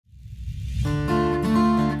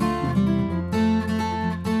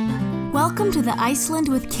Welcome to the Iceland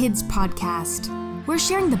with Kids podcast. We're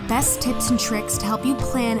sharing the best tips and tricks to help you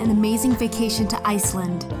plan an amazing vacation to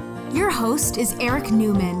Iceland. Your host is Eric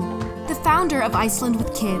Newman, the founder of Iceland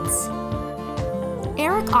with Kids.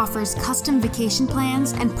 Eric offers custom vacation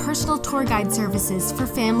plans and personal tour guide services for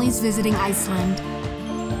families visiting Iceland.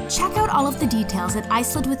 Check out all of the details at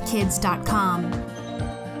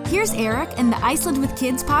icelandwithkids.com. Here's Eric and the Iceland with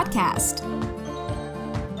Kids podcast.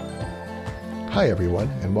 Hi everyone,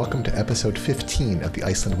 and welcome to episode 15 of the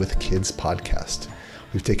Iceland with Kids podcast.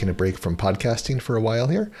 We've taken a break from podcasting for a while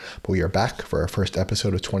here, but we are back for our first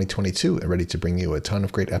episode of 2022 and ready to bring you a ton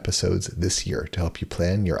of great episodes this year to help you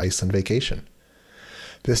plan your Iceland vacation.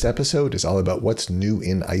 This episode is all about what's new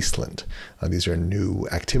in Iceland. These are new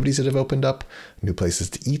activities that have opened up, new places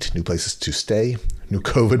to eat, new places to stay, new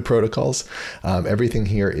COVID protocols. Everything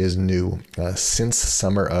here is new since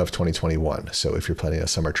summer of 2021. So if you're planning a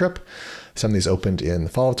summer trip, some of these opened in the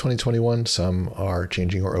fall of 2021, some are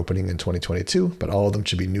changing or opening in 2022, but all of them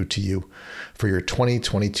should be new to you for your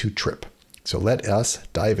 2022 trip. So let us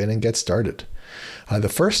dive in and get started. The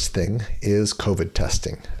first thing is COVID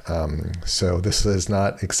testing. So this is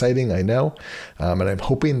not exciting, I know, and I'm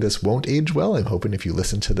hoping this won't age well. I'm hoping if you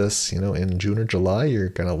listen to this, in June or July, you're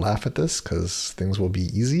going to laugh at this because things will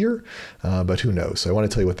be easier, but who knows? So I want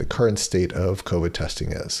to tell you what the current state of COVID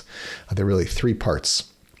testing is. There are really three parts.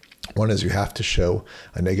 One is you have to show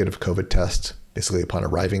a negative COVID test basically upon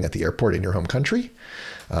arriving at the airport in your home country.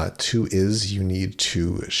 Two is you need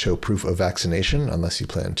to show proof of vaccination unless you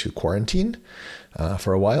plan to quarantine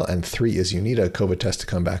for a while. And three is you need a COVID test to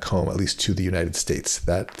come back home, at least to the United States.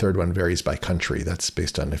 That third one varies by country. That's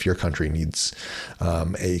based on if your country needs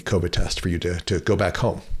a COVID test for you to go back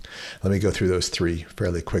home. Let me go through those three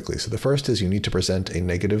fairly quickly. So the first is you need to present a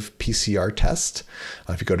negative PCR test.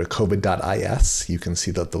 If you go to covid.is, you can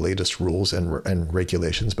see the latest rules and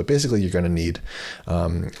regulations. But basically, you're going to need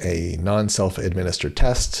a non-self-administered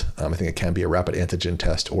test. I think it can be a rapid antigen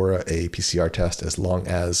test or a PCR test as long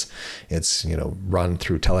as it's run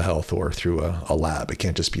through telehealth or through a lab. It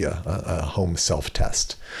can't just be a home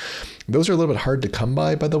self-test. Those are a little bit hard to come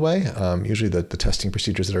by the way. Usually the testing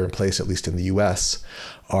procedures that are in place, at least in the US,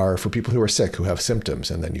 are for people who are sick, who have symptoms,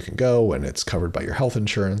 and then you can go and it's covered by your health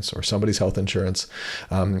insurance or somebody's health insurance.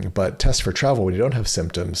 But tests for travel, when you don't have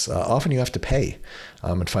symptoms, often you have to pay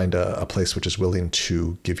and find a place which is willing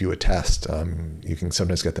to give you a test. You can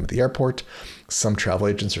sometimes get them at the airport. Some travel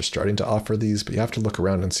agents are starting to offer these, but you have to look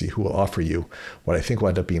around and see who will offer you what I think will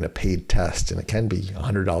end up being a paid test, and it can be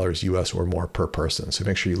 $100 US or more per person. So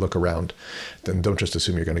make sure you look around. Then don't just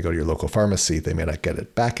assume you're going to go to your local pharmacy. They may not get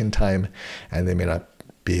it back in time, and they may not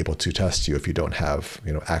be able to test you if you don't have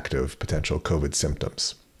active potential COVID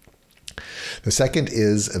symptoms. The second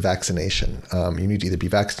is a vaccination. You need to either be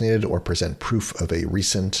vaccinated or present proof of a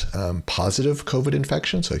recent positive COVID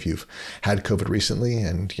infection. So if you've had COVID recently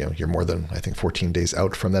and you're more than, I think, 14 days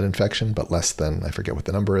out from that infection, but less than, I forget what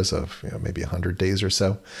the number is, of maybe 100 days or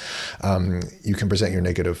so, you can present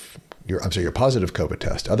your positive COVID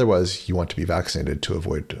test. Otherwise, you want to be vaccinated to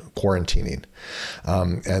avoid quarantining.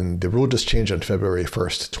 And the rule just changed on February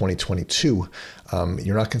 1st, 2022.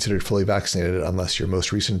 You're not considered fully vaccinated unless your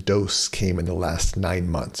most recent dose came in the last 9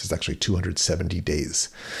 months. It's actually 270 days.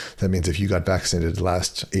 That means if you got vaccinated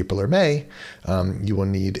last April or May, you will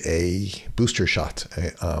need a booster shot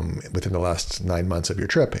within the last 9 months of your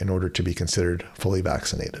trip in order to be considered fully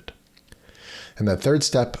vaccinated. And that third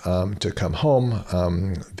step, to come home,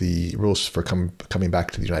 the rules for coming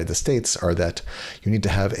back to the United States are that you need to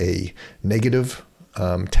have a negative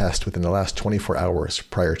test within the last 24 hours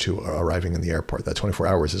prior to arriving in the airport. That 24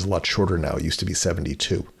 hours is a lot shorter now. It used to be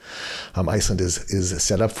 72. Iceland is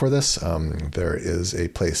set up for this. There is a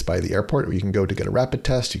place by the airport where you can go to get a rapid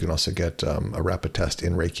test. You can also get a rapid test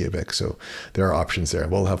in Reykjavik. So there are options there.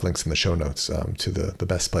 We'll have links in the show notes to the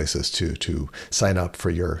best places to sign up for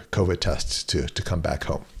your COVID tests to come back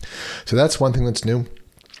home. So that's one thing that's new.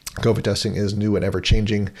 COVID testing is new and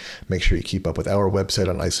ever-changing. Make sure you keep up with our website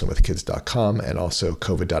on icelandwithkids.com and also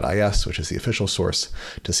covid.is, which is the official source,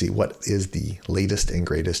 to see what is the latest and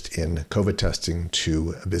greatest in COVID testing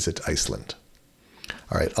to visit Iceland.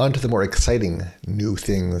 All right, on to the more exciting new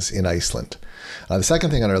things in Iceland. The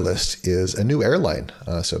second thing on our list is a new airline.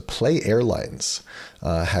 So Play Airlines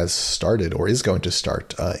has started or is going to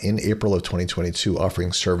start in April of 2022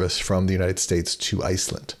 offering service from the United States to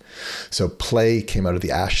Iceland. So Play came out of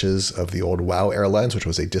the ashes of the old WOW Airlines, which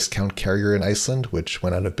was a discount carrier in Iceland, which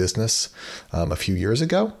went out of business a few years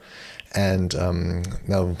ago. And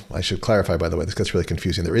now I should clarify, by the way, this gets really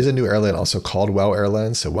confusing. There is a new airline also called WOW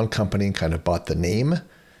Airlines. So one company kind of bought the name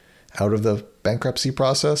out of the bankruptcy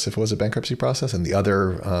process, if it was a bankruptcy process, and the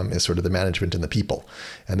other is sort of the management and the people.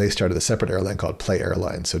 And they started a separate airline called Play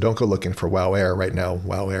Airlines. So don't go looking for WOW Air right now.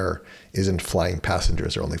 WOW Air isn't flying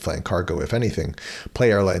passengers or only flying cargo. If anything,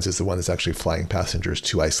 Play Airlines is the one that's actually flying passengers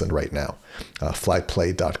to Iceland right now.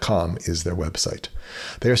 Flyplay.com is their website.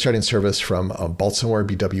 They are starting service from Baltimore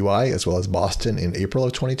BWI as well as Boston in April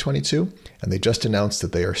of 2022. And they just announced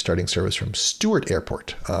that they are starting service from Stewart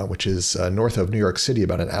Airport, which is north of New York City,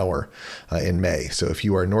 about an hour in May. So if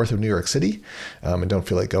you are north of New York City and don't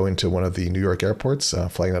feel like going to one of the New York airports,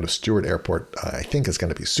 flying out of Stewart Airport, I think is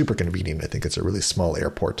going to be super convenient. I think it's a really small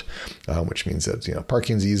airport, which means that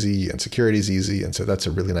parking's easy and security's easy. And so that's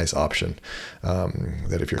a really nice option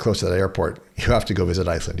that if you're close to that airport, you have to go visit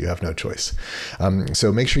Iceland. You have no choice.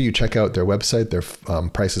 So make sure you check out their website. Their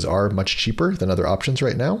prices are much cheaper than other options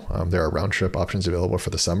right now. There are round trip options available for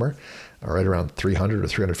the summer, right around $300 or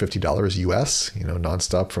 $350 US,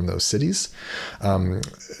 nonstop from those cities.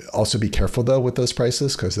 Also be careful though with those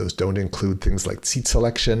prices, because those don't include things like seat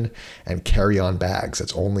selection and carry-on bags.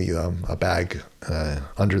 It's only a bag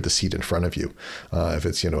under the seat in front of you. If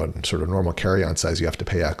it's, a sort of normal carry-on size, you have to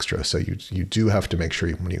pay extra. So you do have to make sure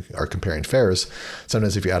when you are comparing fares,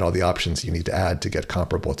 sometimes if you add all the options you need to add to get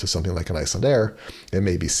comparable to something like an Icelandair, it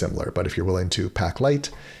may be similar. But if you're willing to pack light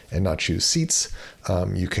and not choose seats,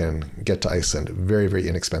 you can get to Iceland very, very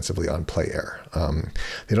inexpensively on Play Air.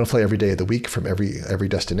 They don't fly every day of the week from every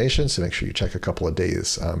destination, so make sure you check a couple of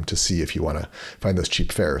days to see if you want to find those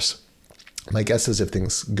cheap fares. My guess is if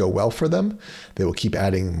things go well for them, they will keep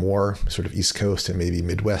adding more sort of East Coast and maybe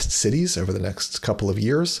Midwest cities over the next couple of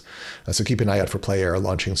years. So keep an eye out for Play Air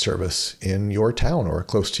launching service in your town or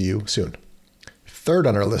close to you soon. Third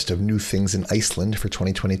on our list of new things in Iceland for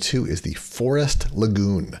 2022 is the Forest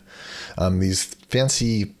Lagoon. These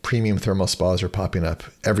fancy premium thermal spas are popping up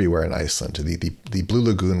everywhere in Iceland. The Blue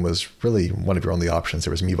Lagoon was really one of your only options.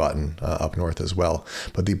 There was Mývatn up north as well,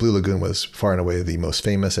 but the Blue Lagoon was far and away the most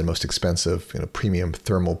famous and most expensive premium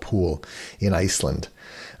thermal pool in Iceland.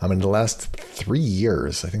 In the last 3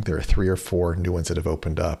 years, I think there are 3 or 4 new ones that have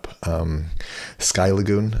opened up. Sky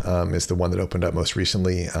Lagoon is the one that opened up most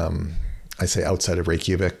recently. I say outside of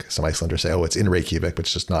Reykjavik. Some Icelanders say, it's in Reykjavik, but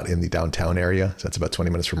it's just not in the downtown area. So that's about 20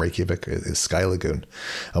 minutes from Reykjavik is Sky Lagoon,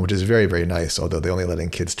 which is very, very nice, although they only let in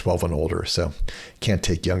kids 12 and older, so can't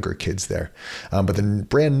take younger kids there. But the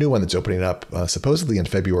brand new one that's opening up supposedly in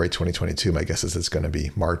February 2022, my guess is it's going to be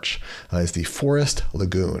March, is the Forest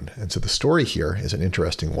Lagoon. And so the story here is an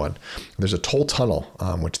interesting one. There's a toll tunnel,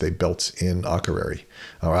 which they built in Akureyri,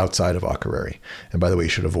 or outside of Akureyri. And by the way, you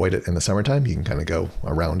should avoid it in the summertime. You can kind of go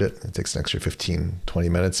around it. It takes an extra 15-20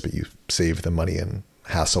 minutes, but you save the money and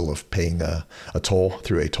hassle of paying a toll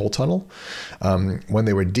through a toll tunnel. When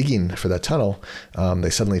they were digging for that tunnel, they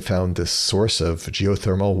suddenly found this source of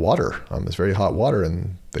geothermal water, this very hot water,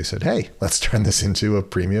 and they said, hey, let's turn this into a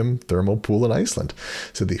premium thermal pool in Iceland.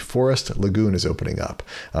 So the Forest Lagoon is opening up.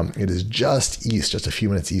 It is just a few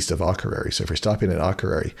minutes east of Akureyri. So if you're stopping at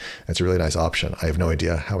Akureyri, it's a really nice option. I have no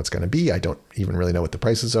idea how it's going to be. I don't even really know what the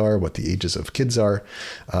prices are, what the ages of kids are.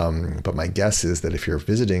 But my guess is that if you're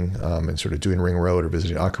visiting and sort of doing Ring Road or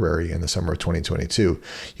visiting Akureyri in the summer of 2022,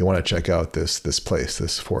 you want to check out this place,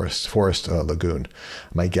 this Forest Lagoon.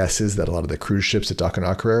 My guess is that a lot of the cruise ships that dock in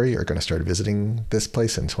Akureyri are going to start visiting this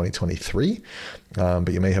place in 2023,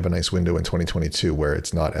 but you may have a nice window in 2022 where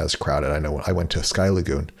it's not as crowded. I know I went to Sky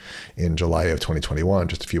Lagoon in July of 2021,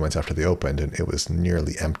 just a few months after they opened, and it was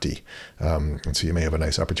nearly empty. And so you may have a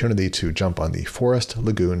nice opportunity to jump on the Forest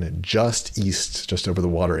Lagoon just east, just over the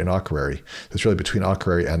water in Akureyri. So it's really between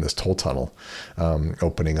Akureyri and this toll tunnel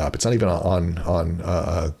opening up. It's not even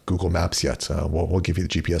on Google Maps yet. We'll give you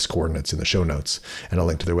the GPS coordinates in the show notes and a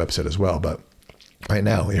link to their website as well. But right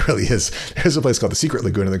now, it really is. There's a place called the Secret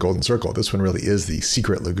Lagoon in the Golden Circle. This one really is the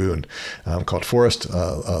Secret Lagoon called Forest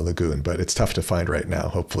Lagoon, but it's tough to find right now.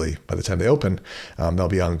 Hopefully, by the time they open, they'll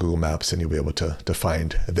be on Google Maps and you'll be able to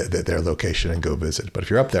find their location and go visit. But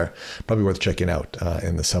if you're up there, probably worth checking out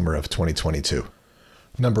in the summer of 2022.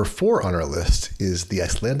 Number 4 on our list is the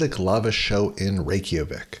Icelandic Lava Show in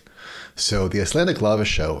Reykjavik. So the Icelandic Lava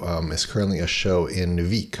Show is currently a show in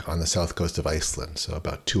Vík on the south coast of Iceland, so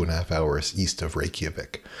about 2.5 hours east of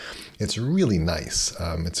Reykjavik. It's really nice.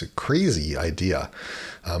 It's a crazy idea.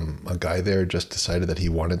 A guy there just decided that he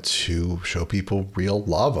wanted to show people real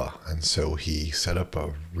lava, and so he set up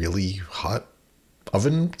a really hot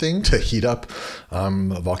oven thing to heat up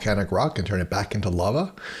volcanic rock and turn it back into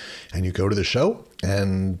lava. And you go to the show,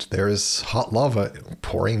 and there's hot lava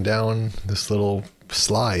pouring down this little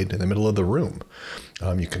slide in the middle of the room.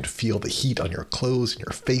 You can feel the heat on your clothes and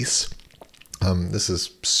your face. This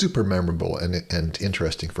is super memorable and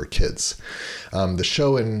interesting for kids. The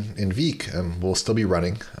show in Vik will still be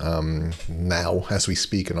running now as we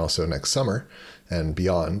speak, and also next summer and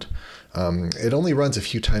beyond. It only runs a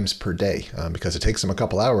few times per day because it takes them a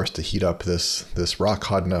couple hours to heat up this rock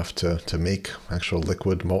hot enough to make actual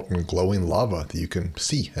liquid, molten, glowing lava that you can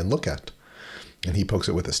see and look at. And he pokes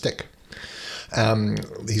it with a stick.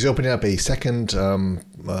 He's opening up a second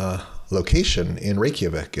location in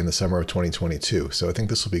Reykjavik in the summer of 2022. So I think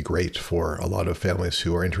this will be great for a lot of families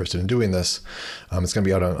who are interested in doing this. It's going to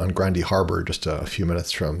be out on Grandi Harbor, just a few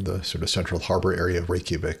minutes from the sort of central harbor area of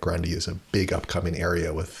Reykjavik. Grandi is a big upcoming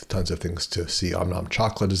area with tons of things to see. Om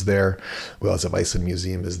Chocolate is there. Whales of Iceland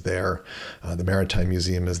Museum is there. The Maritime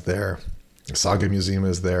Museum is there. The Saga Museum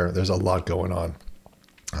is there. There's a lot going on.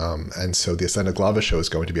 And so the Icelandic Lava Show is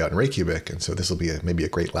going to be out in Reykjavik. And so this will be maybe a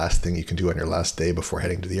great last thing you can do on your last day before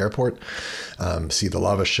heading to the airport. See the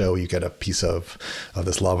lava show. You get a piece of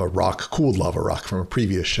this lava rock, cooled lava rock from a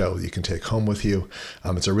previous show that you can take home with you.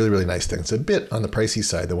 It's a really, really nice thing. It's a bit on the pricey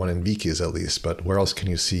side, the one in Vik is at least, but where else can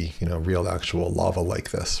you see, real actual lava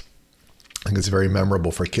like this? I think it's very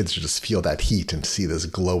memorable for kids to just feel that heat and see this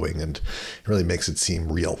glowing, and it really makes it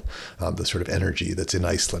seem real, the sort of energy that's in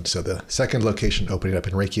Iceland. So the second location opening up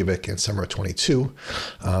in Reykjavik in summer of 22,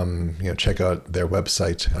 check out their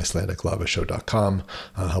website, IcelandicLavaShow.com.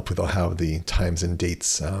 Hopefully they'll have the times and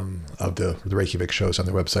dates of the Reykjavik shows on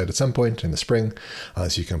their website at some point in the spring,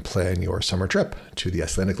 so you can plan your summer trip to the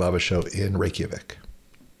Icelandic Lava Show in Reykjavik.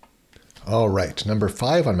 All right, number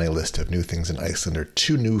 5 on my list of new things in Iceland are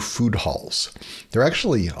 2 new food halls. There are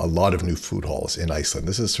actually a lot of new food halls in Iceland.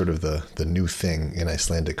 This is sort of the new thing in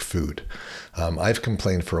Icelandic food. I've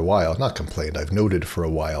complained for a while, not complained, I've noted for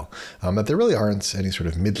a while, that there really aren't any sort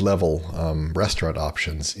of mid-level restaurant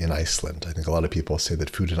options in Iceland. I think a lot of people say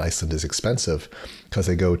that food in Iceland is expensive because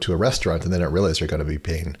they go to a restaurant and they don't realize they're going to be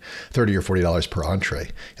paying $30 or $40 per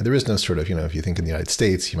entree. And there is no sort of, if you think in the United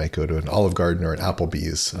States, you might go to an Olive Garden or an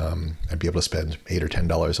Applebee's and be able to spend $8 or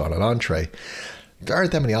 $10 on an entree. There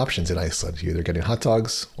aren't that many options in Iceland. You're either getting hot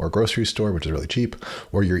dogs or a grocery store, which is really cheap,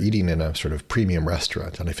 or you're eating in a sort of premium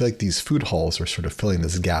restaurant. And I feel like these food halls are sort of filling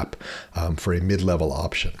this gap for a mid-level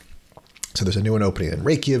option. So there's a new one opening in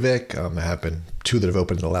Reykjavik. There have been 2 that have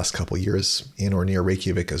opened in the last couple of years in or near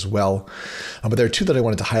Reykjavik as well. But there are 2 that I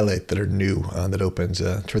wanted to highlight that are new, that opens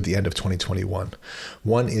toward the end of 2021.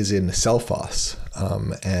 One is in Selfoss,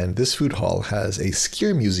 and this food hall has a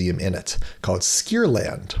skier museum in it called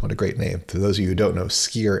Skyrland. What a great name. To those of you who don't know,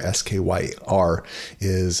 Skyr, S-K-Y-R,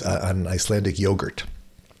 is an Icelandic yogurt.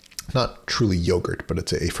 Not truly yogurt, but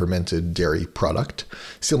it's a fermented dairy product,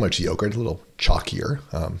 similar to yogurt, a little chalkier.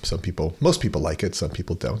 Most people like it, some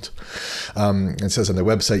people don't. It says on their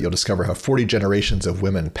website, you'll discover how 40 generations of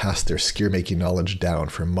women passed their skyr making knowledge down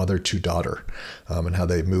from mother to daughter, and how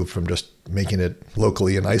they moved from just making it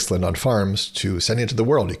locally in Iceland on farms to sending it to the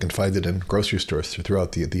world. You can find it in grocery stores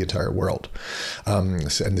throughout the entire world. And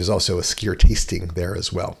there's also a skyr tasting there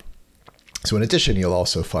as well. So in addition, you'll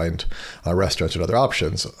also find restaurants and other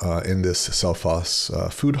options in this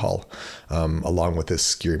Selfoss food hall, along with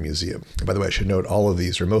this Skyr museum. And by the way, I should note all of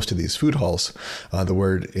these, or most of these food halls, the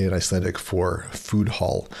word in Icelandic for food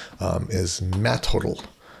hall is mathodl.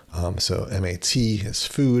 So M-A-T is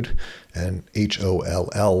food, and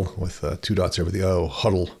H-O-L-L with 2 dots over the O,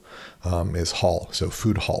 huddle, is hall, so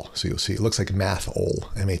food hall. So you'll see it looks like math-ol,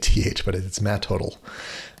 M-A-T-H, but it's mathodl.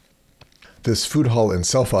 This food hall in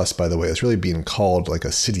Selfoss, by the way, is really being called like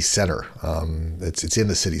a city center. It's in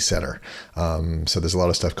the city center. So there's a lot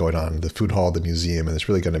of stuff going on. The food hall, the museum, and it's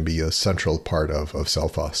really going to be a central part of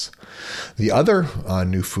Selfoss. The other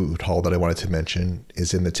new food hall that I wanted to mention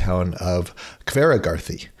is in the town of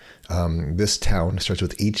Hveragarði. This town starts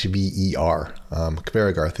with H-V-E-R,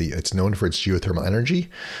 Hveragarði. It's known for its geothermal energy.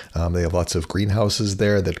 They have lots of greenhouses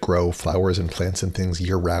there that grow flowers and plants and things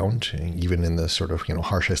year round. Even in the sort of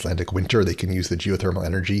harsh Icelandic winter, they can use the geothermal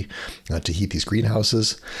energy to heat these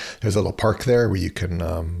greenhouses. There's a little park there where you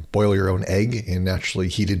can boil your own egg in naturally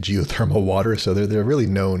heated geothermal water. So they're really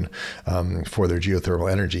known for their geothermal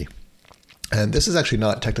energy. And this is actually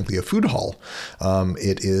not technically a food hall.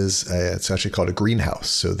 It's actually called a greenhouse.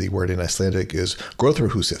 So the word in Icelandic is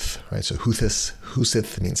grotherhúsið, right? So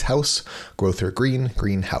húsið means house, grother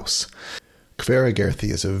greenhouse.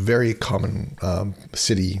 Hveragerði is a very common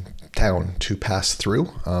town to pass through.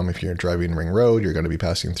 If you're driving Ring Road, you're going to be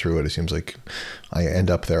passing through it. It seems like I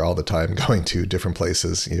end up there all the time, going to different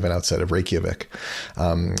places, even outside of Reykjavik.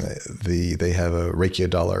 They have a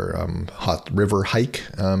Reykjadalur hot river hike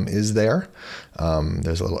is there.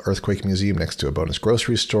 There's a little earthquake museum next to a bonus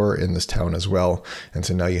grocery store in this town as well. And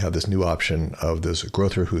so now you have this new option of this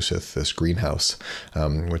Gróðurhúsið, this greenhouse,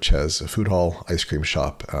 which has a food hall, ice cream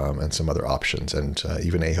shop, and some other options, and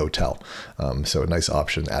even a hotel. So a nice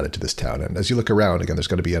option added to this town. And as you look around, again, there's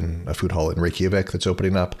going to be a food hall in Reykjavik that's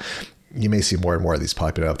opening up. You may see more and more of these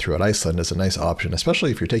popping up throughout Iceland as a nice option,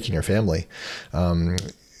 especially if you're taking your family.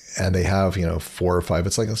 And they have, 4 or 5,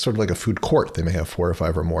 it's like sort of like a food court. They may have 4 or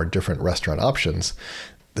 5 or more different restaurant options.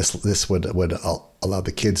 This would allow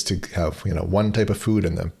the kids to have, one type of food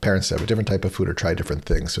and the parents to have a different type of food or try different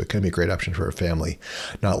things. So it can be a great option for a family,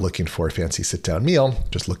 not looking for a fancy sit-down meal,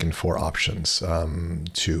 just looking for options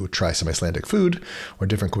to try some Icelandic food or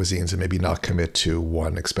different cuisines and maybe not commit to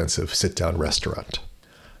one expensive sit-down restaurant.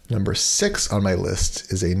 Number 6 on my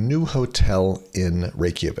list is a new hotel in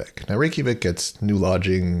Reykjavik. Now, Reykjavik gets new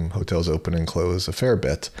lodging, hotels open and close a fair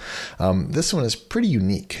bit. This one is pretty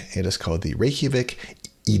unique. It is called the Reykjavik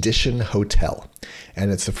Edition Hotel.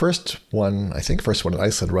 And it's the first one in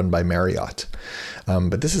Iceland run by Marriott.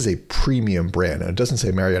 But this is a premium brand. And it doesn't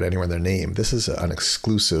say Marriott anywhere in their name. This is an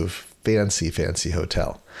exclusive fancy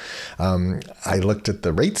hotel. I looked at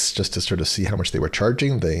the rates just to sort of see how much they were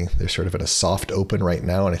charging. They're sort of in a soft open right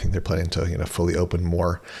now, and I think they're planning to fully open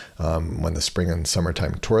more when the spring and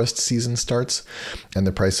summertime tourist season starts. And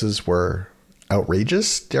the prices were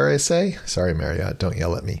outrageous, dare I say. Sorry, Marriott, don't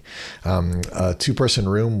yell at me. A 2-person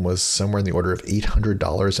room was somewhere in the order of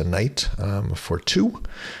 $800 a night for 2.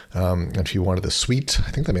 And if you wanted a suite, I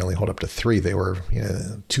think they may only hold up to 3. They were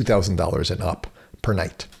 $2,000 and up per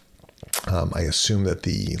night. I assume that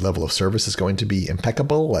the level of service is going to be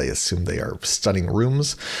impeccable. I assume they are stunning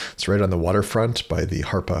rooms. It's right on the waterfront by the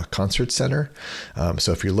Harpa Concert Center.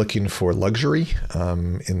 So if you're looking for luxury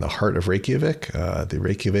in the heart of Reykjavik, the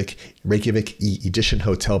Reykjavik Edition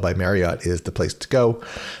Hotel by Marriott is the place to go.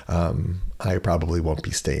 I probably won't be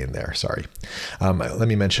staying there. Sorry. Let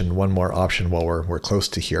me mention one more option while we're close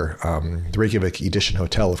to here. The Reykjavik Edition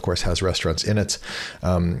Hotel, of course, has restaurants in it.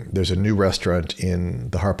 There's a new restaurant in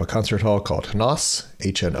the Harpa Concert Hall called Hnoss,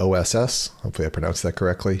 Hnoss. Hopefully I pronounced that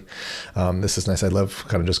correctly. This is nice. I love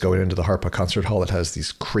kind of just going into the Harpa Concert Hall. It has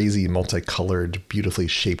these crazy multicolored, beautifully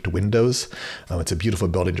shaped windows. It's a beautiful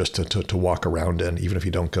building just to walk around in, even if you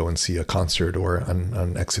don't go and see a concert or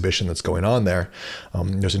an exhibition that's going on there.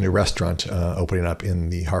 There's a new restaurant opening up in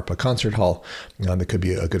the Harpa Concert Hall. That could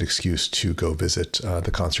be a good excuse to go visit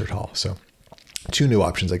the concert hall. So 2 new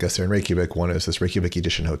options, I guess, there in Reykjavik. One is this Reykjavik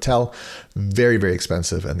Edition Hotel, very, very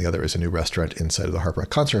expensive. And the other is a new restaurant inside of the Harpa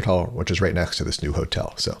Concert Hall, which is right next to this new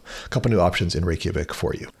hotel. So a couple new options in Reykjavik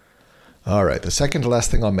for you. All right, the second to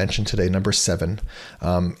last thing I'll mention today, number 7,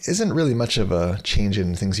 isn't really much of a change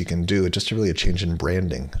in things you can do, just really a change in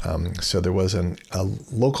branding. So there was a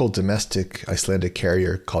local domestic Icelandic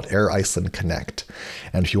carrier called Air Iceland Connect.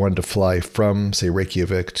 And if you wanted to fly from, say,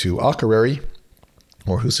 Reykjavik to Akureyri,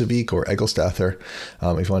 or Húsavík or Egilsstaðir,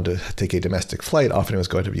 if you wanted to take a domestic flight, often it was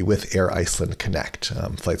going to be with Air Iceland Connect.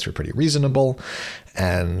 Flights were pretty reasonable,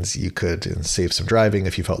 and you could save some driving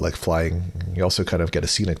if you felt like flying. You also kind of get a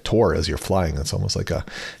scenic tour as you're flying. It's almost like a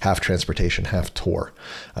half transportation, half tour.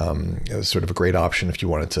 It was sort of a great option if you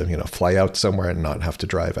wanted to, fly out somewhere and not have to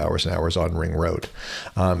drive hours and hours on Ring Road.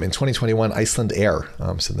 In 2021,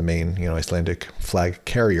 Icelandair, so the main, Icelandic flag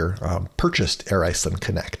carrier, purchased Air Iceland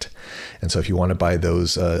Connect. And so if you want to buy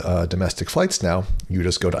those domestic flights now, you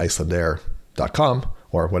just go to Icelandair.com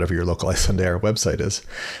or whatever your local Icelandair website is,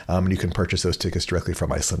 and you can purchase those tickets directly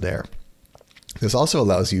from Icelandair. This also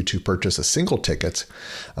allows you to purchase a single ticket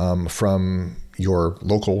from your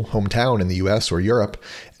local hometown in the US or Europe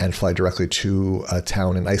and fly directly to a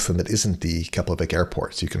town in Iceland that isn't the Keflavik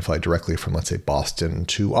airport. So you can fly directly from, let's say, Boston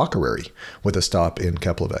to Akureyri with a stop in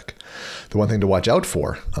Keflavik. The one thing to watch out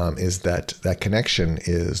for is that connection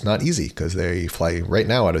is not easy because they fly right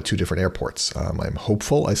now out of 2 different airports. I'm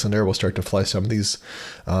hopeful Icelandair will start to fly some of these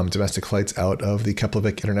domestic flights out of the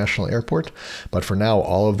Keflavik International Airport. But for now,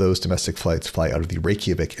 all of those domestic flights fly out of the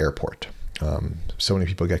Reykjavik airport. So many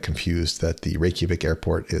people get confused that the Reykjavik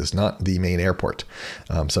airport is not the main airport.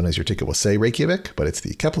 Sometimes your ticket will say Reykjavik, but it's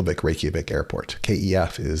the Keflavik Reykjavik airport.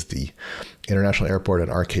 KEF is the international airport, and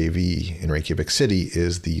RKV in Reykjavik City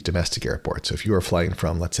is the domestic airport. So if you are flying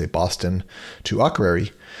from, let's say, Boston to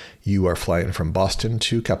Akureyri, you are flying from Boston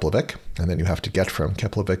to Keflavik, and then you have to get from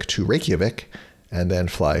Keflavik to Reykjavik, and then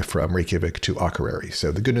fly from Reykjavik to Akureyri.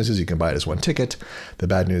 So the good news is you can buy it as one ticket. The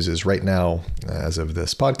bad news is right now, as of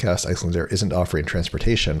this podcast, Icelandair isn't offering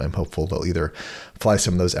transportation. I'm hopeful they'll either fly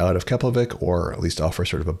some of those out of Keflavik or at least offer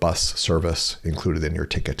sort of a bus service included in your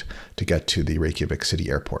ticket to get to the Reykjavik city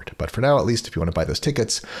airport. But for now, at least, if you want to buy those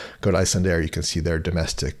tickets, go to Icelandair. You can see their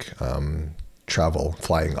domestic travel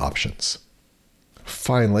flying options.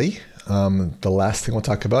 Finally, the last thing we'll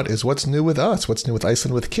talk about is what's new with us, what's new with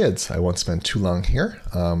Iceland with Kids. I won't spend too long here,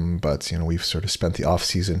 but we've sort of spent the off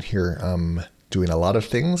season here doing a lot of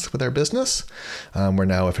things with our business. We're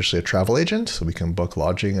now officially a travel agent, so we can book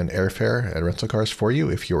lodging and airfare and rental cars for you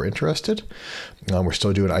if you're interested. We're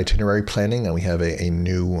still doing itinerary planning, and we have a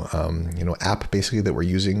new app basically that we're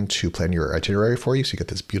using to plan your itinerary for you. So you get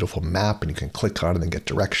this beautiful map, and you can click on it and get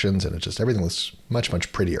directions, and everything looks much,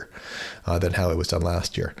 much prettier than how it was done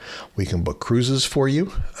last year. We can book cruises for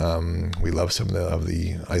you. We love some of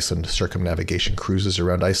the Iceland circumnavigation cruises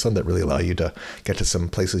around Iceland that really allow you to get to some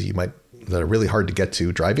places that are really hard to get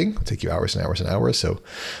to driving. It'll take you hours and hours and hours. So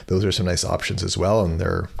those are some nice options as well. And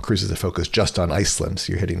they're cruises that focus just on Iceland.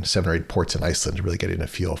 So you're hitting 7 or 8 ports in Iceland, really getting a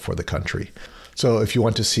feel for the country. So if you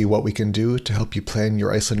want to see what we can do to help you plan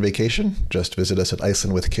your Iceland vacation, just visit us at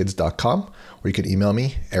icelandwithkids.com, or you can email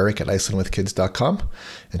me, eric@icelandwithkids.com,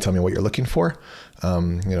 and tell me what you're looking for.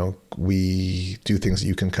 We do things that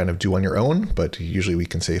you can kind of do on your own, but usually we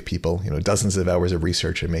can save people, dozens of hours of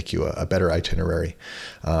research and make you a better itinerary.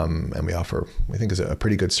 And we offer, I think, is a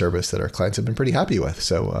pretty good service that our clients have been pretty happy with.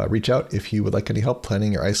 So reach out if you would like any help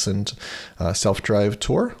planning your Iceland self-drive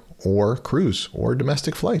tour or cruise or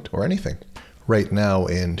domestic flight or anything. Right now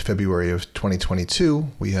in February of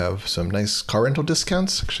 2022, we have some nice car rental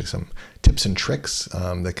discounts, actually some tips and tricks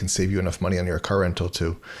that can save you enough money on your car rental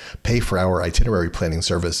to pay for our itinerary planning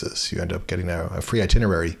services. You end up getting a free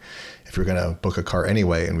itinerary if you're going to book a car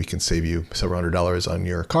anyway, and we can save you several $100s on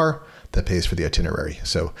your car that pays for the itinerary.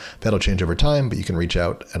 So that'll change over time, but you can reach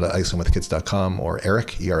out at icelandwithkids.com or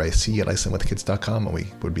Eric, ERIC, at icelandwithkids.com, and we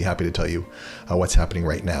would be happy to tell you what's happening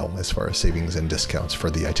right now as far as savings and discounts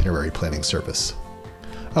for the itinerary planning service.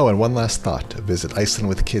 Oh, and one last thought. Visit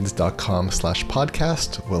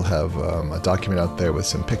icelandwithkids.com/podcast. We'll have a document out there with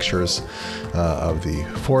some pictures of the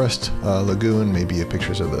forest lagoon, maybe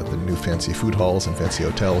pictures of the new fancy food halls and fancy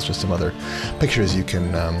hotels, just some other pictures you can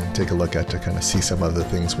take a look at to kind of see some of the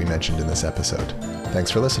things we mentioned in this episode. Thanks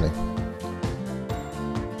for listening.